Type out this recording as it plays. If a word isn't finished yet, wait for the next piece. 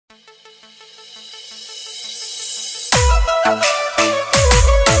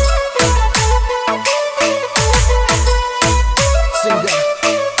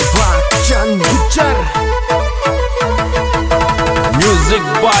Music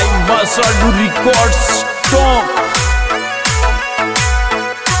by Masadu Records. Stop.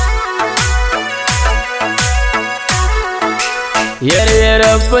 ये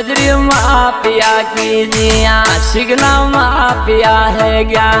बजरी मापिया की जिया शिगना मापिया है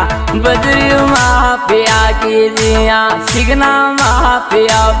क्या। बजरी मापिया की जिया शिगना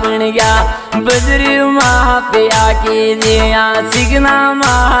मापिया बन गया। बजरी मापिया की जिया शिगना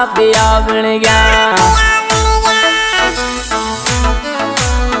मापिया बन गया।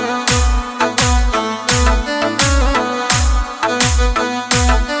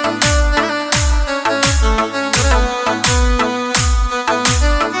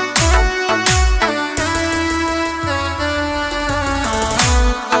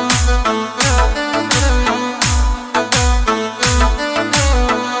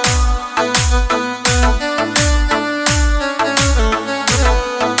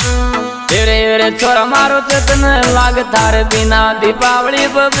 छोरा मारो चतन लाग थार बिना दीपावली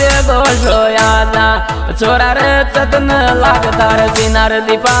बेगो सोया जा। छोरा रे चतन लाग थार बिना रे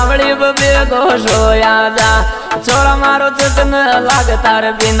दीपावली बेगो सोया जा। छोरा मारो चतन लाग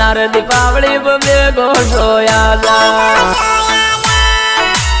थार बिना रे दीपावली बेगो सोया जा।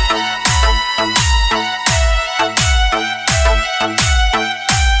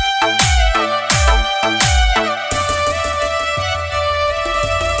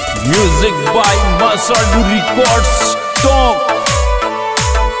 Music by Masadu Records. Stop.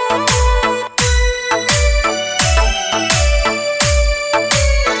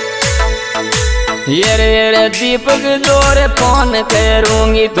 ये दीपक जोरे फोन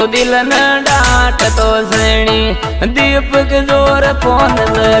करूंगी तो दिल न डांट तो सणी। दीपक जोर फोन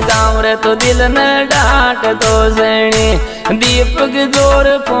लगाऊं रे तो दिल न डांट तो सणी। दीपक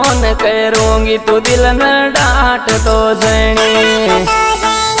जोर फोन करूंगी तो दिल न डांट तो सणी।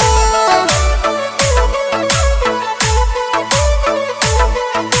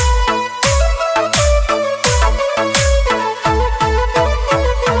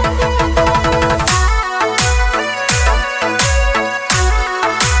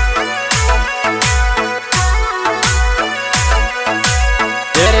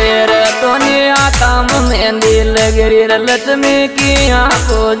 काम मेहंदी लगरी लक्ष्मी की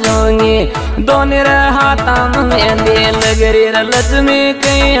आंखों जोंगी। दोनों हाथा में मेहंदी लगरी लक्ष्मी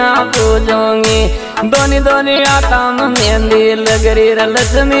की आंखों जोंगी। दोनों हाथा में मेहंदी लगरी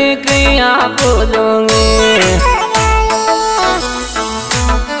लक्ष्मी की आंखों जोंगी।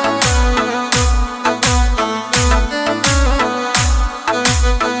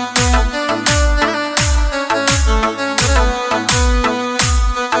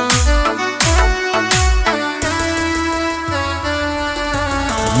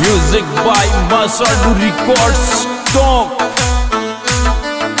 Music by Masadu Records. Stop.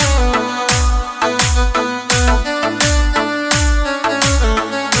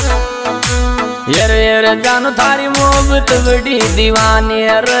 ये जानो थारी मोहब्बत बड़ी दीवानी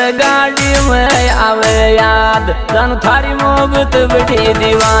गाड़ी में आवे याद। जानो थारी मोहब्बत बड़ी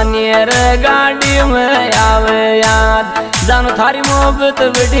दीवानी गाड़ी में आवे याद। जानो थारी मोहब्बत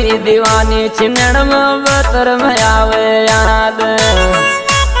बड़ी दीवानी छिनड़ मोहब्बत में आवे याद।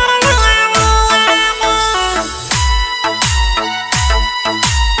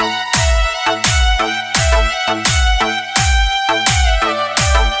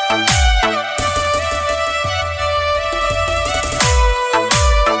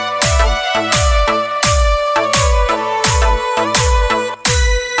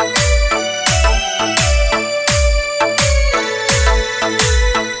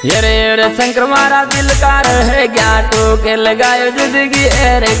 ये शंकर मारा दिल का रह गया टोके लगायो जिंदगी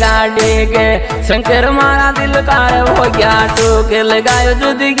एर गाड़ी के। शंकर मारा दिल का हो गया टोके लगायो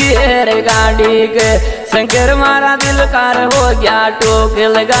जिंदगी एर गाड़ी के। शंकर मारा दिल का हो गया टोके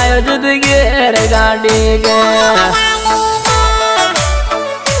लगायो जिंदगी एर गाड़ी के।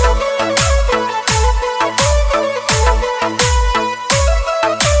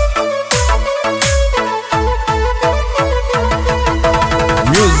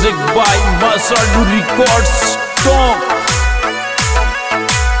 Music by Masadu Records. Stop.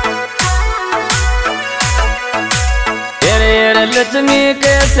 Lakshmi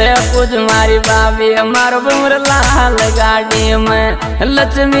कैसे पूछ मारी भाभी मारो बुमर लाल गाड़ी में।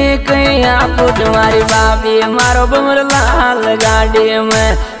 लक्ष्मी कैया पूछ मारी भाभी मारो बुमर लाल गाड़ी में।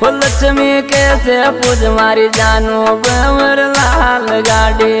 वो लक्ष्मी कैसे पूछ मारी जानू बुमर लाल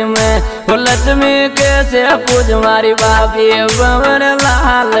गाड़ी में। वो लक्ष्मी कैसे पूछ मारी भाभी बुमर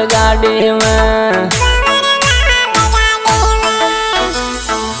लाल गाड़ी में।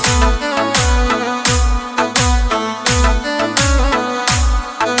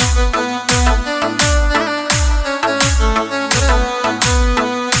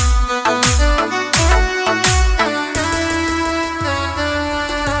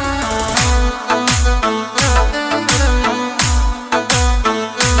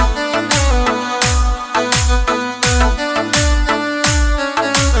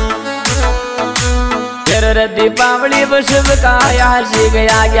 दीपावली शुभ काया शिव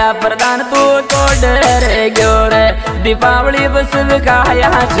आज्ञा प्रदान तू तो डर गयो रे दीपावली शुभ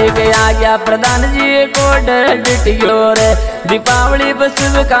काया शिव आज्ञा प्रदान जी को डर गयो रे दीपावली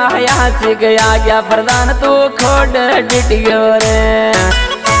शुभ काया शिव आज्ञा प्रदान तू खोड गयो रे।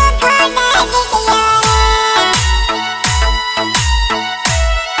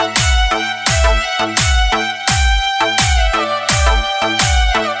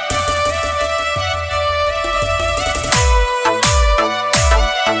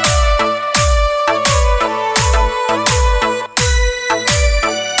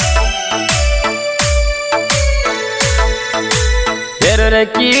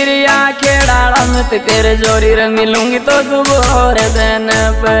 कीरिया खेड़ा मत कर जोरी रे मिलूंगी तो सुबह दिन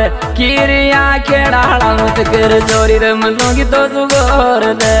पे कीरिया खेड़ा मत कर जोरी रे मिलूंगी तो सुबह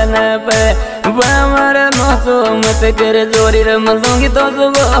दिन पे वमर नोसो मत कर जोरी रे मिलूंगी तो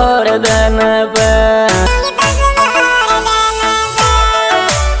सुबह दिन पे।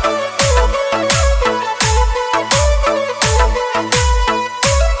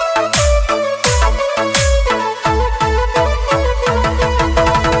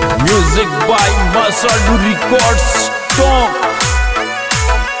 Music by Masadu Records Stop।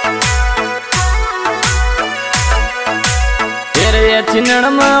 चिन्हण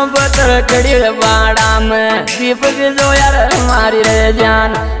में बतर कड़ी बाड़ा में दीपक जो यार हमारी रे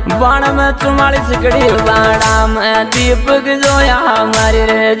जान बाण में 44 कड़ी बाड़ा में दीपक जो यार हमारी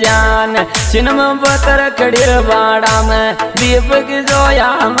रे जान चिन्ह में बतर कड़ी बाड़ा में दीपक जो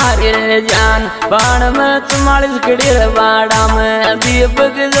यार हमारी रे जान बाण में 44 कड़ी बाड़ा में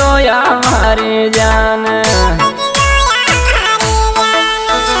दीपक जो यार हमारी जान।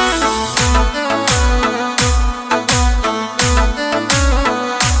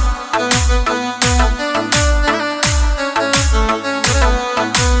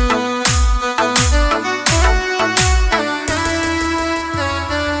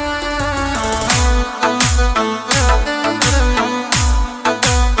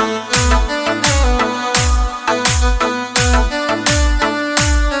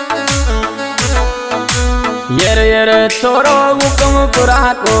 ये छोरो हुक्म पूरा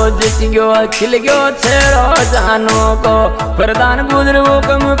को जित गयो खिल गयो छेड़ो जानो को प्रधान गुजर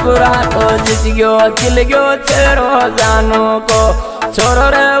हुक्म पूरा को जित गयो खिल गयो छेड़ो जानो को छोरो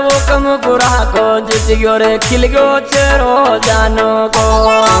रे हुक्म पूरा को जित गयो रे खिल गयो छेड़ो जानो को।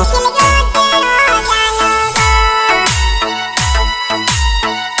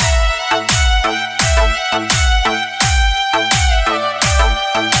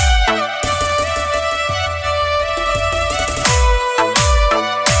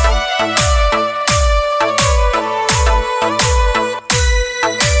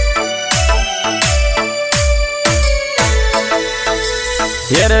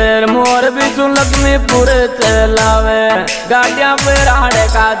 ये मोर भी सुन लक्ष्मी पूरे चलावे गाड़िया पे राड़े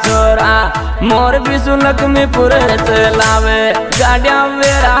का छोरा मोर भी सुन लक्ष्मी पूरे चलावे गाड़िया पे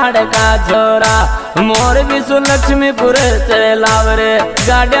राड़े का छोरा मोर भी सुन लक्ष्मी पूरे चलावे रे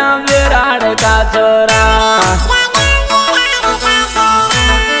गाड़िया पे राड़े का छोरा।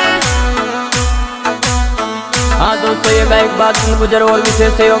 हाँ दोस्तों ये एक बात सुन गुजर और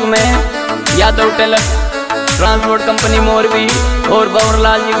विशेष सहयोग में Yadav Taylor transport company Morbi और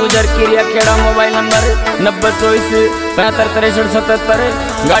बवरलाल जी गुजर किरिया खेड़ा मोबाइल नंबर 9024756377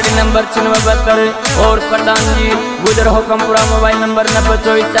 गाड़ी नंबर 9672 और प्रधान जी गुजर हुक्मपुरा मोबाइल नंबर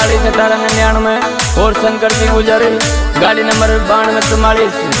 9024401899 और शंकर जी गुजर गाड़ी नंबर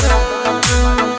 9244।